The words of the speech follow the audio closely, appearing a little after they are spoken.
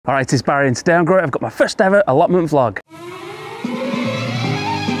Alright, it's Barry and today I'm great. I've got my first ever allotment vlog.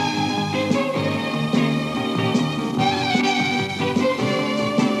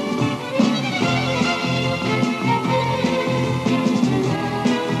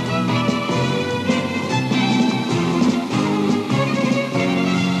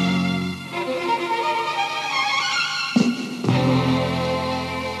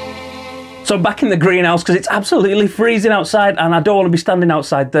 So I'm back in the greenhouse because it's absolutely freezing outside and I don't want to be standing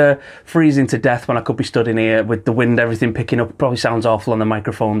outside there freezing to death when I could be stood in here with the wind, everything picking up. It probably sounds awful on the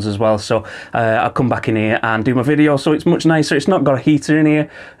microphones as well. So I'll come back in here and do my video so it's much nicer. It's not got a heater in here,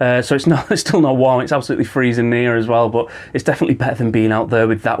 so it's still not warm. It's absolutely freezing in here as well, but it's definitely better than being out there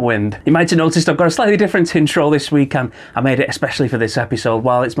with that wind. You might have noticed I've got a slightly different intro this week and I made it especially for this episode.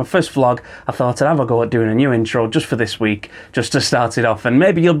 While it's my first vlog, I thought I'd have a go at doing a new intro just for this week, just to start it off. And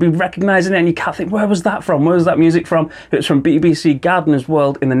maybe you'll be recognising it and you can't think, where was that from? Where was that music from? It was from BBC Gardener's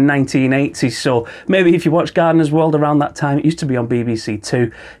World in the 1980s. So maybe if you watch Gardener's World around that time, it used to be on BBC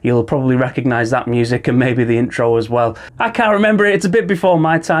Two, you'll probably recognise that music and maybe the intro as well. I can't remember it, it's a bit before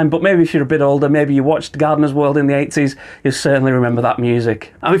my time, but maybe if you're a bit older, maybe you watched Gardener's World in the 80s, you'll certainly remember that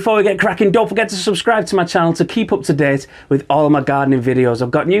music. And before we get cracking, don't forget to subscribe to my channel to keep up to date with all of my gardening videos.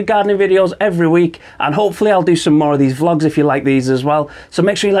 I've got new gardening videos every week and hopefully I'll do some more of these vlogs if you like these as well. So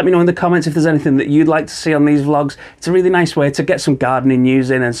make sure you let me know in the comments if there's anything that you'd like to see on these vlogs. It's a really nice way to get some gardening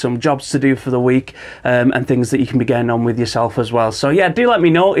news in and some jobs to do for the week, and things that you can be getting on with yourself as well. So yeah, do let me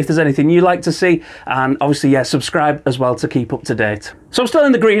know if there's anything you'd like to see, and obviously yeah, subscribe as well to keep up to date. So I'm still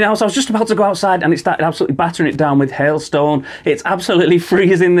in the greenhouse. I was just about to go outside and it started absolutely battering it down with hailstone. It's absolutely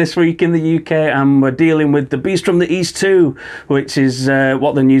freezing this week in the UK and we're dealing with the beast from the east too, which is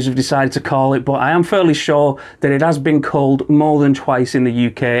what the news have decided to call it. But I am fairly sure that it has been cold more than twice in the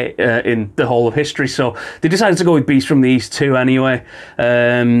UK in the whole of history. So they decided to go with beast from the east too anyway.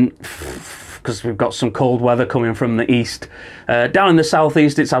 Because we've got some cold weather coming from the east. Down in the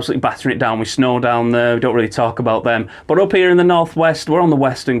southeast, it's absolutely battering it down with snow down there. We don't really talk about them. But up here in the northwest, we're on the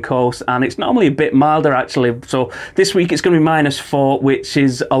western coast, and it's normally a bit milder actually. So this week it's going to be -4, which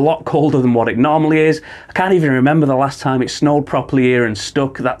is a lot colder than what it normally is. I can't even remember the last time it snowed properly here and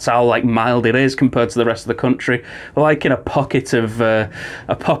stuck. That's how like mild it is compared to the rest of the country. We're like in a pocket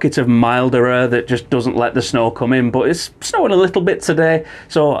of milder air that just doesn't let the snow come in. But it's snowing a little bit today,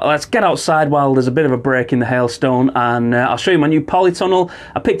 so let's get outside while there's a bit of a break in the hailstone, and I'll show you my new polytunnel.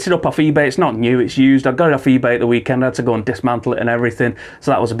 I picked it up off eBay. It's not new, it's used. I got it off eBay at the weekend. I had to go and dismantle it and everything, so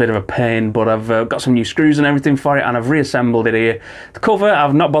that was a bit of a pain, but I've got some new screws and everything for it, and I've reassembled it here. The cover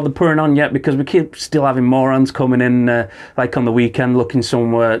I've not bothered putting on yet because we keep still having morons coming in like on the weekend looking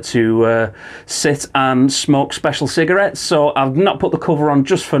somewhere to sit and smoke special cigarettes, so I've not put the cover on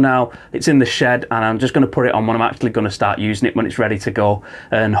just for now. It's in the shed and I'm just going to put it on when I'm actually going to start using it, when it's ready to go,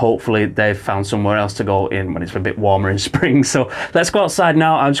 and hopefully they've found somewhere else to go in when it's a bit warmer in spring. So let's go outside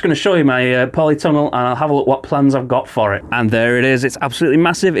now. I'm just going to show you my polytunnel and I'll have a look what plans I've got for it. And there it is. It's absolutely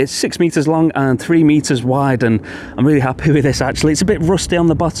massive. It's 6 meters long and 3 meters wide, and I'm really happy with this actually. It's a bit rusty on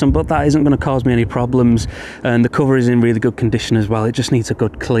the bottom, but that isn't going to cause me any problems, and the cover is in really good condition as well. It just needs a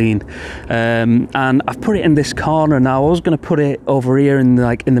good clean, and I've put it in this corner now. I was going to put it over here in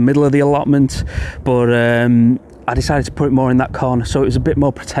the middle of the allotment, but I decided to put it more in that corner so it was a bit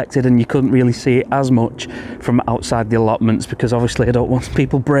more protected and you couldn't really see it as much from outside the allotments, because obviously I don't want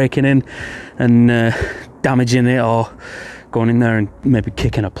people breaking in and damaging it or going in there and maybe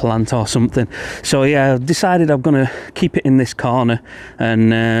kicking a plant or something. So yeah, I've decided I'm going to keep it in this corner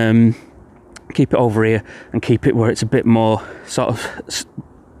and keep it over here and keep it where it's a bit more sort of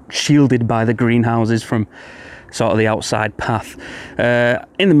shielded by the greenhouses from sort of the outside path.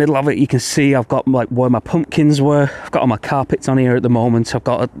 In the middle of it you can see I've got like where my pumpkins were. I've got all my carpets on here at the moment. I've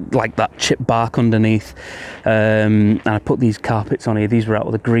got like that chipped bark underneath, and I put these carpets on here. These were out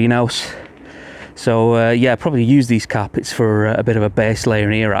of the greenhouse, so yeah, probably use these carpets for a bit of a base layer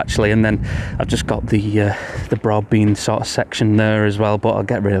in here actually, and then I've just got the broad bean sort of section there as well, but I'll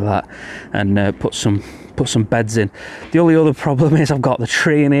get rid of that and put some beds in. The only other problem is I've got the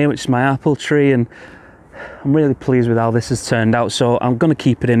tree in here, which is my apple tree, and I'm really pleased with how this has turned out, so I'm going to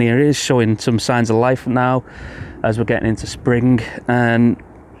keep it in here. It is showing some signs of life now as we're getting into spring, and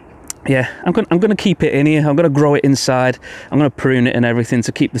yeah, I'm going to keep it in here. I'm going to grow it inside. I'm going to prune it and everything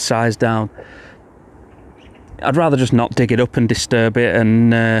to keep the size down. I'd rather just not dig it up and disturb it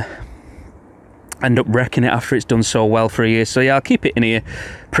and end up wrecking it after it's done so well for a year. So yeah, I'll keep it in here,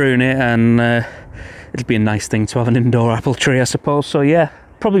 prune it, and it'll be a nice thing to have an indoor apple tree, I suppose. So yeah,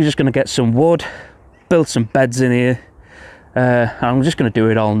 probably just going to get some wood, build some beds in here, and I'm just going to do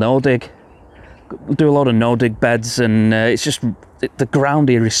it all no dig. do a lot of no-dig beds, and it's just, the ground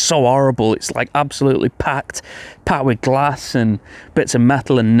here is so horrible. It's like absolutely packed with glass and bits of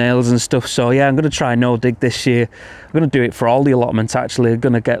metal and nails and stuff. So yeah, I'm going to try no-dig this year. I'm going to do it for all the allotments actually. I'm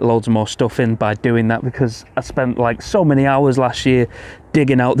going to get loads more stuff in by doing that, because I spent like so many hours last year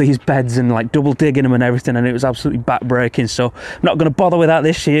digging out these beds and like double digging them and everything, and it was absolutely back-breaking. So I'm not going to bother with that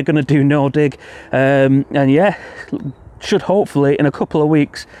this year. Going to do no-dig, and yeah, should hopefully in a couple of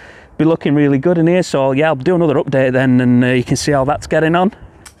weeks be looking really good in here. So yeah, I'll do another update then, and you can see how that's getting on.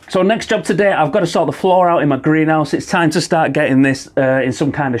 So next job today, I've got to sort the floor out in my greenhouse. It's time to start getting this in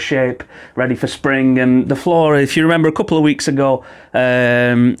some kind of shape, ready for spring. And the floor, if you remember a couple of weeks ago,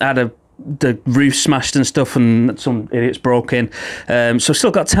 I had the roof smashed and stuff, and some idiots broke in, so I've still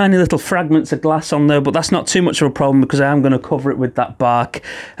got tiny little fragments of glass on there, but that's not too much of a problem because I am going to cover it with that bark.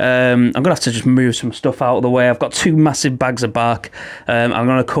 I'm going to have to just move some stuff out of the way. I've got 2 massive bags of bark. I'm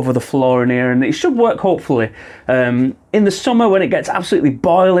going to cover the floor in here, and it should work hopefully. In the summer when it gets absolutely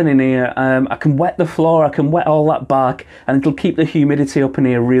boiling in here, I can wet the floor, I can wet all that bark, and it'll keep the humidity up in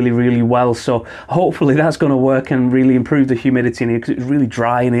here really, really well. So hopefully that's going to work and really improve the humidity in here, because it's really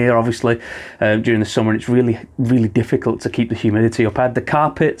dry in here obviously during the summer, and it's really, really difficult to keep the humidity up. I had the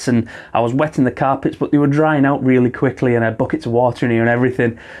carpets and I was wetting the carpets, but they were drying out really quickly, and I had buckets of water in here and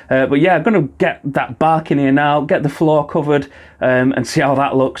everything. But yeah, I'm going to get that bark in here now, get the floor covered, and see how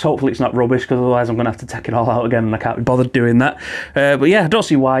that looks. Hopefully it's not rubbish, because otherwise I'm going to have to take it all out again and I can't be bothered doing that. But yeah, I don't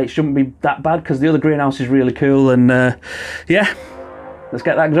see why it shouldn't be that bad, because the other greenhouse is really cool. And yeah, let's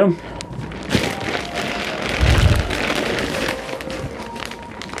get that done.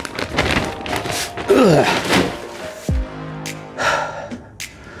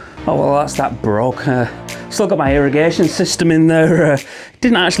 Oh well, that's that broke. Still got my irrigation system in there.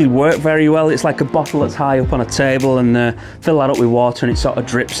 Didn't actually work very well. It's like a bottle that's high up on a table, and fill that up with water and it sort of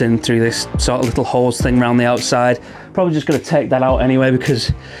drips in through this sort of little hose thing around the outside. Probably just going to take that out anyway,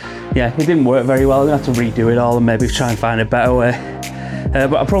 because yeah, it didn't work very well. I'm going to have to redo it all and maybe try and find a better way.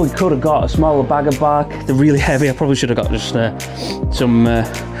 But I probably could have got a smaller bag of bark. They're really heavy. I probably should have got just some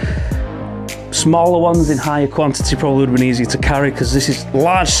smaller ones in higher quantity. Probably would have been easier to carry, because this is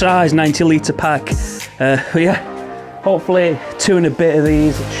large size, 90-litre pack. But yeah, hopefully 2 and a bit of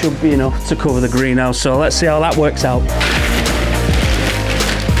these should be enough to cover the greenhouse. So let's see how that works out.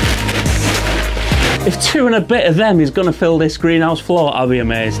 If 2 and a bit of them is going to fill this greenhouse floor, I'll be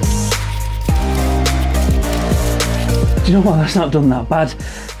amazed. Do you know what? That's not done that bad.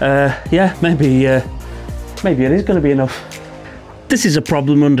 Yeah, maybe it is going to be enough. This is a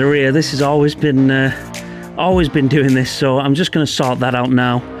problem under here. This has always been doing this, so I'm just going to sort that out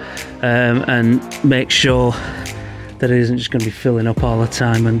now, and make sure that it isn't just going to be filling up all the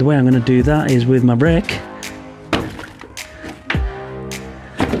time. And the way I'm going to do that is with my rake.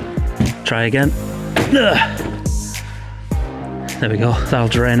 Try again. There we go, that'll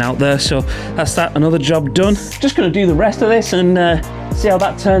drain out there. So that's that, another job done. Just going to do the rest of this and see how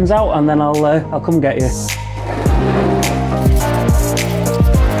that turns out, and then I'll come get you.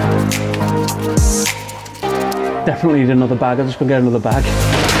 Definitely need another bag. I'll just go get another bag.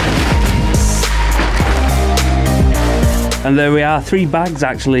 And there we are, 3 bags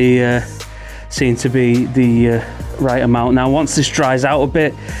actually seem to be the right amount. Now once this dries out a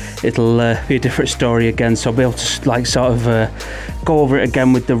bit, it'll be a different story again, so I'll be able to like sort of go over it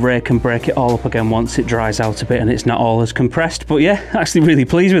again with the rake and break it all up again once it dries out a bit and it's not all as compressed. But yeah, actually really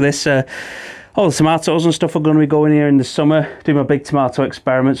pleased with this. All the tomatoes and stuff are going to be going here in the summer, do my big tomato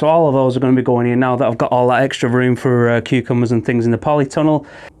experiment, so all of those are going to be going here now that I've got all that extra room for cucumbers and things in the polytunnel.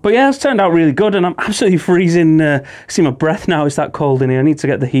 But yeah, it's turned out really good, and I'm absolutely freezing. See my breath now, it's that cold in here. I need to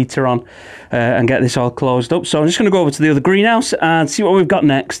get the heater on and get this all closed up. So I'm just going to go over to the other greenhouse and see what we've got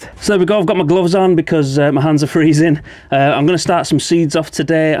next. So there we go, I've got my gloves on because my hands are freezing. I'm going to start some seeds off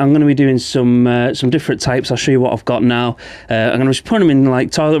today. I'm going to be doing some different types. I'll show you what I've got now. I'm going to just put them in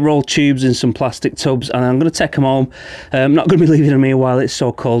like toilet roll tubes in some plastic tubs, and I'm going to take them home. I'm not going to be leaving them here while it's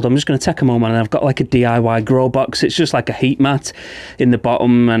so cold. I'm just going to take them home, and I've got like a DIY grow box. It's just like a heat mat in the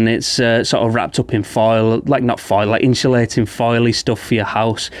bottom, and it's sort of wrapped up in foil, like not foil, like insulating foily stuff for your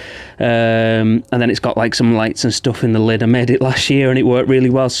house. And then it's got like some lights and stuff in the lid. I made it last year and it worked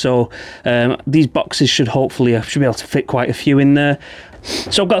really well. So these boxes should hopefully, I should be able to fit quite a few in there.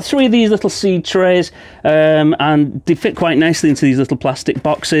 So I've got 3 of these little seed trays, and they fit quite nicely into these little plastic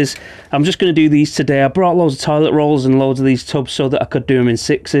boxes. I'm just going to do these today. I brought loads of toilet rolls and loads of these tubs so that I could do them in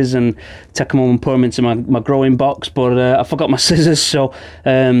 6s and take them home and put them into my growing box, but I forgot my scissors, so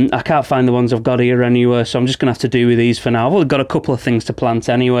I can't find the ones I've got here anywhere, so I'm just going to have to do with these for now. I've only got a couple of things to plant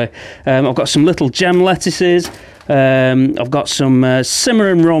anyway. I've got some little gem lettuces. I've got some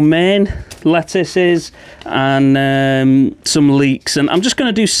simmering romaine lettuces and some leeks, and I'm just going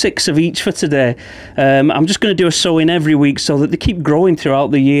to do 6 of each for today. I'm just going to do a sowing every week so that they keep growing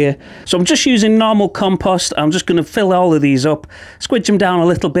throughout the year. So I'm just using normal compost. I'm just going to fill all of these up, squidge them down a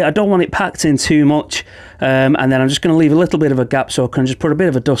little bit. I don't want it packed in too much, and then I'm just going to leave a little bit of a gap so I can just put a bit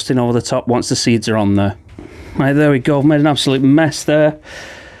of a dusting over the top once the seeds are on there. Right, there we go. I've made an absolute mess there.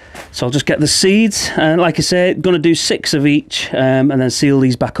 So I'll just get the seeds, and like I say, going to do 6 of each, and then seal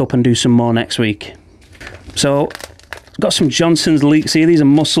these back up and do some more next week. So I've got some Johnson's leeks here. These are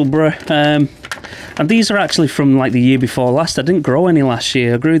Musselburgh, and these are actually from like the year before last. I didn't grow any last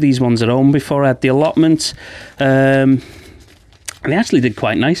year. I grew these ones at home before I had the allotment, and they actually did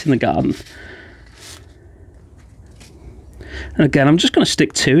quite nice in the garden. And again, I'm just going to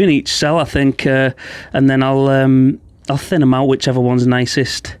stick 2 in each cell, I think, and then I'll thin them out, whichever one's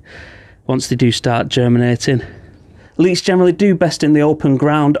nicest, once they do start germinating. Leeks generally do best in the open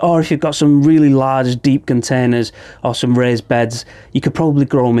ground, or if you've got some really large deep containers or some raised beds, you could probably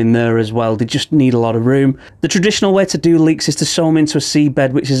grow them in there as well. They just need a lot of room. The traditional way to do leeks is to sow them into a seed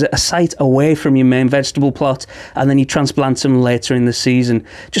bed, which is a site away from your main vegetable plot, and then you transplant them later in the season.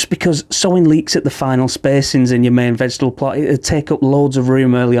 Just because sowing leeks at the final spacings in your main vegetable plot, it'll take up loads of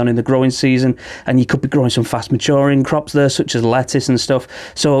room early on in the growing season, and you could be growing some fast maturing crops there, such as lettuce and stuff.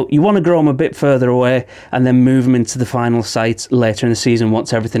 So you want to grow them a bit further away and then move them into the final sites later in the season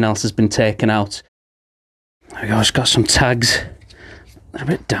once everything else has been taken out. There we go, it's got some tags. They're a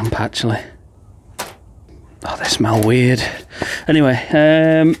bit damp actually. Oh, they smell weird. Anyway,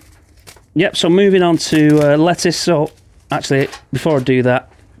 yep, so moving on to lettuce. So actually, before I do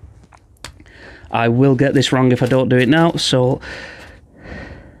that, I will get this wrong if I don't do it now. So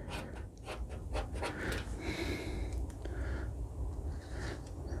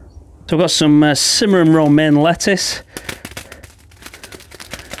I've got some simmering romaine lettuce.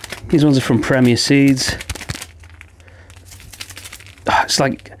 These ones are from Premier Seeds. Oh, it's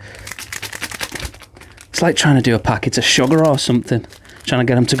like trying to do a packet of sugar or something, trying to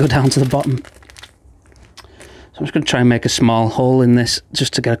get them to go down to the bottom. So I'm just going to try and make a small hole in this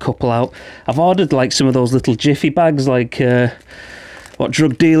just to get a couple out. I've ordered like some of those little jiffy bags, like what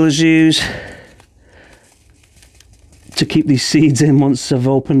drug dealers use, to keep these seeds in once I've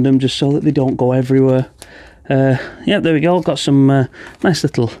opened them, just so that they don't go everywhere. Yeah, there we go. Got some nice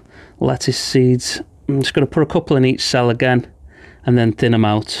little lettuce seeds. I'm just going to put a couple in each cell again, and then thin them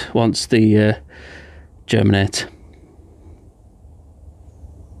out once they germinate.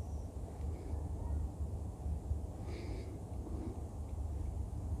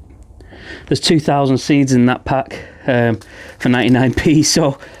 There's 2,000 seeds in that pack for 99p,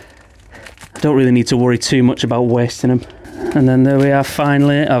 so I don't really need to worry too much about wasting them. And then there we are,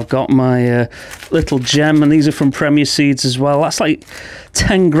 finally I've got my little gem, and these are from Premier Seeds as well. That's like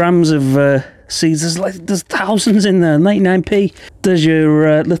 10 grams of seeds. There's thousands in there, 99p. There's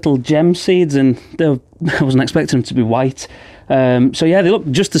your little gem seeds, and I wasn't expecting them to be white. So yeah, they look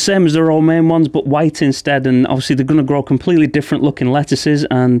just the same as the romaine ones, but white instead, and obviously they're going to grow completely different looking lettuces,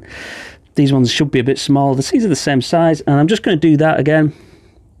 and these ones should be a bit small. The seeds are the same size, and I'm just going to do that again.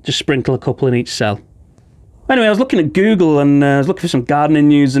 Just sprinkle a couple in each cell. Anyway, I was looking at Google, and I was looking for some gardening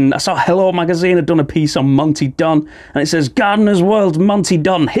news, and I saw Hello Magazine had done a piece on Monty Don, and it says, Gardener's World Monty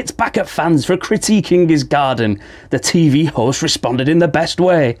Don hits back at fans for critiquing his garden. The TV host responded in the best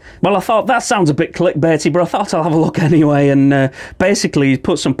way. Well, I thought that sounds a bit clickbaity, but I thought I'll have a look anyway, and basically he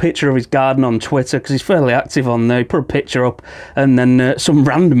put some picture of his garden on Twitter, because he's fairly active on there. He put a picture up, and then some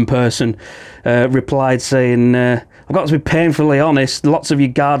random person replied saying, I've got to be painfully honest, lots of your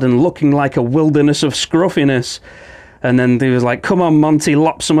garden looking like a wilderness of scruffiness. And then he was like, come on Monty,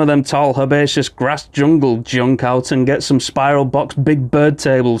 lop some of them tall herbaceous grass jungle junk out and get some spiral box big bird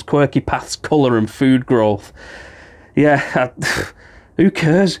tables, quirky paths, colour and food growth. Yeah, who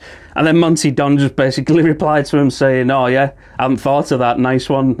cares? And then Monty Don just basically replied to him saying, oh yeah, I hadn't thought of that, nice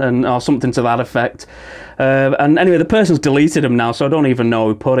one, and or something to that effect. And anyway, the person's deleted him now, so I don't even know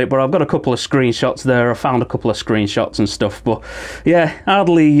who put it, but I've got a couple of screenshots there. I found a couple of screenshots and stuff, but yeah,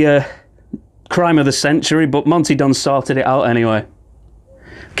 hardly crime of the century, but Monty Don sorted it out anyway.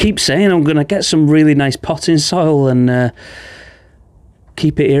 Keep saying I'm going to get some really nice potting soil and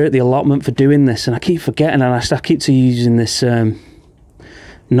keep it here at the allotment for doing this, and I keep forgetting, and I keep to using this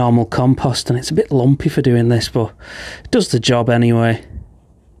normal compost, and it's a bit lumpy for doing this, but it does the job anyway.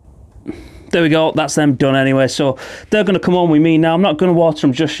 there we go, that's them done anyway. So they're going to come on with me now. I'm not going to water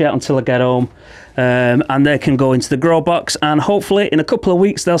them just yet until I get home. And they can go into the grow box, and hopefully in a couple of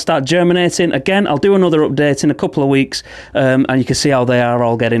weeks they'll start germinating. Again, I'll do another update in a couple of weeks, and you can see how they are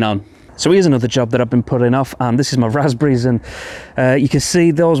all getting on. So here's another job that I've been putting off, and this is my raspberries, and you can see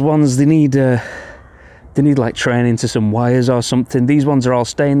those ones, they need like training to some wires or something. These ones are all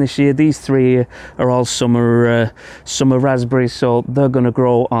staying this year. These three are all summer raspberries, so they're going to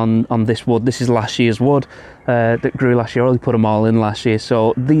grow on this wood. This is last year's wood that grew last year. I only put them all in last year,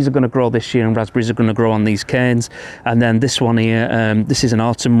 so these are going to grow this year, and raspberries are going to grow on these canes. And then this one here, this is an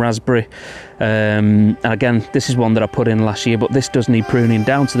autumn raspberry, and again, this is one that I put in last year, but this does need pruning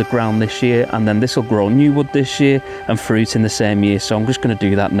down to the ground this year, and then this will grow new wood this year and fruit in the same year. So I'm just going to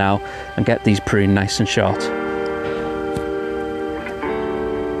do that now and get these pruned nice and short.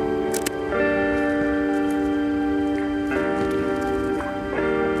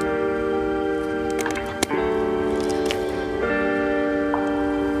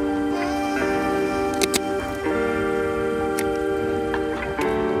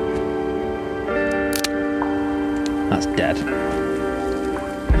 That's dead.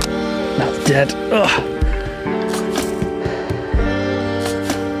 That's dead. Ugh.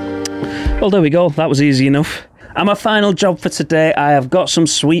 Well, there we go. That was easy enough. And my final job for today, I have got some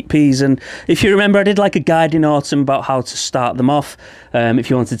sweet peas, and if you remember, I did like a guide in autumn about how to start them off, if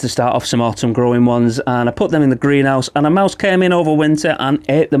you wanted to start off some autumn growing ones, and I put them in the greenhouse, and a mouse came in over winter and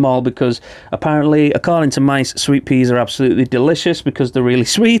ate them all, because apparently, according to mice, sweet peas are absolutely delicious because they're really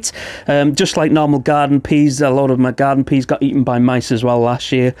sweet, just like normal garden peas. A lot of my garden peas got eaten by mice as well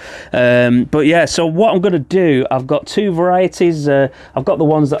last year. But yeah, so what I'm going to do, I've got two varieties. I've got the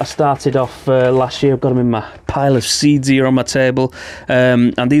ones that I started off last year. I've got them in my pile of seeds here on my table,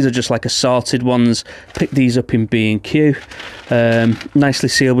 and these are just like assorted ones. Picked these up in B&Q, nicely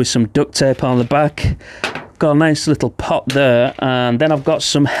sealed with some duct tape on the back. Got a nice little pot there, and then I've got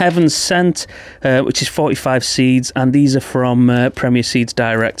some Heaven Sent, which is 45 seeds, and these are from Premier Seeds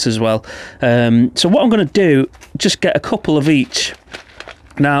Direct as well. So what I'm going to do, just get a couple of each.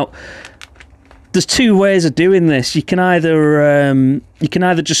 Now, there's two ways of doing this. You can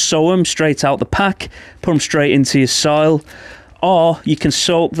either just sow them straight out the pack, put them straight into your soil, or you can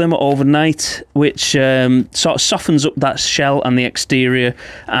soak them overnight, which sort of softens up that shell and the exterior,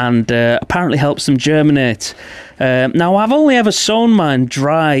 and apparently helps them germinate. Now, I've only ever sown mine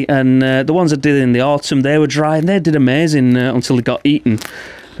dry, and the ones I did in the autumn, they were dry, and they did amazing until they got eaten.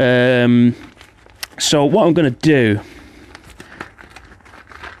 So what I'm going to do,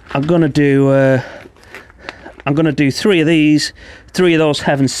 I'm going to do three of these, three of those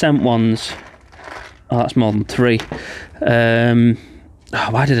Heaven Sent ones. Oh, that's more than three.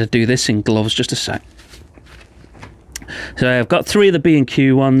 Why did I do this in gloves? Just a sec. So I've got three of the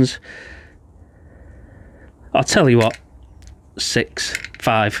B&Q ones. I'll tell you what,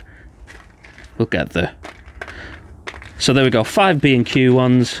 5. We'll get there. So there we go, 5 B&Q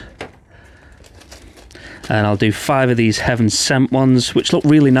ones. And I'll do 5 of these Heaven Sent ones, which look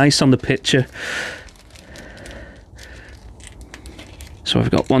really nice on the picture. So I've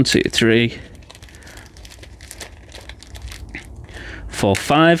got 1, 2, 3, 4,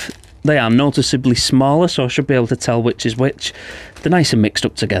 5. They are noticeably smaller, so I should be able to tell which is which. They're nice and mixed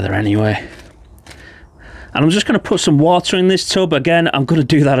up together anyway. And I'm just going to put some water in this tub. Again, I'm going to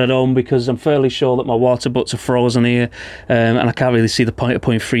do that at home because I'm fairly sure that my water butts are frozen here, and I can't really see the point of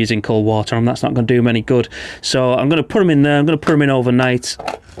putting freezing cold water on. That's not going to do them any good. So I'm going to put them in there. I'm going to put them in overnight,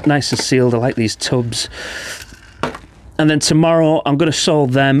 nice and sealed. I like these tubs. And then tomorrow I'm going to sow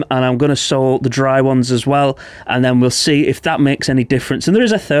them, and I'm going to sow the dry ones as well, and then we'll see if that makes any difference. And there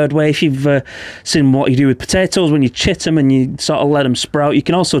is a third way. If you've seen what you do with potatoes, when you chit them and you sort of let them sprout, you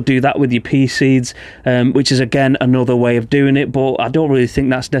can also do that with your pea seeds, which is again another way of doing it, but I don't really think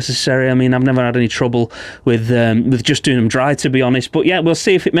that's necessary. I mean, I've never had any trouble with just doing them dry, to be honest. But yeah, we'll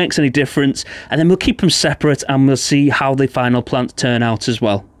see if it makes any difference, and then we'll keep them separate, and we'll see how the final plants turn out as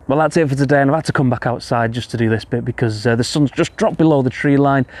well. Well, that's it for today, and I've had to come back outside just to do this bit because the sun's just dropped below the tree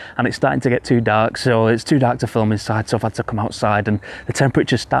line and it's starting to get too dark, so it's too dark to film inside, so I've had to come outside, and the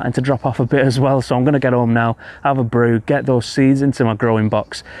temperature's starting to drop off a bit as well. So I'm going to get home now, have a brew, get those seeds into my growing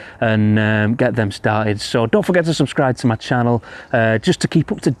box, and get them started. So don't forget to subscribe to my channel just to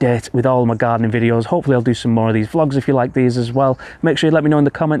keep up to date with all my gardening videos. Hopefully I'll do some more of these vlogs if you like these as well. Make sure you let me know in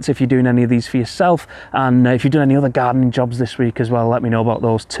the comments if you're doing any of these for yourself, and if you're doing any other gardening jobs this week as well, let me know about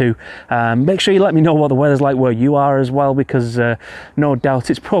those too. Make sure you let me know what the weather's like where you are as well, because no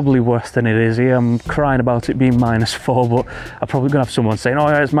doubt it's probably worse than it is here. I'm crying about it being -4, but I'm probably gonna have someone saying, oh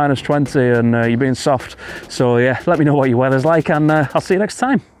yeah, it's -20 and you're being soft. So yeah, let me know what your weather's like, and I'll see you next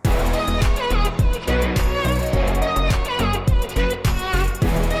time.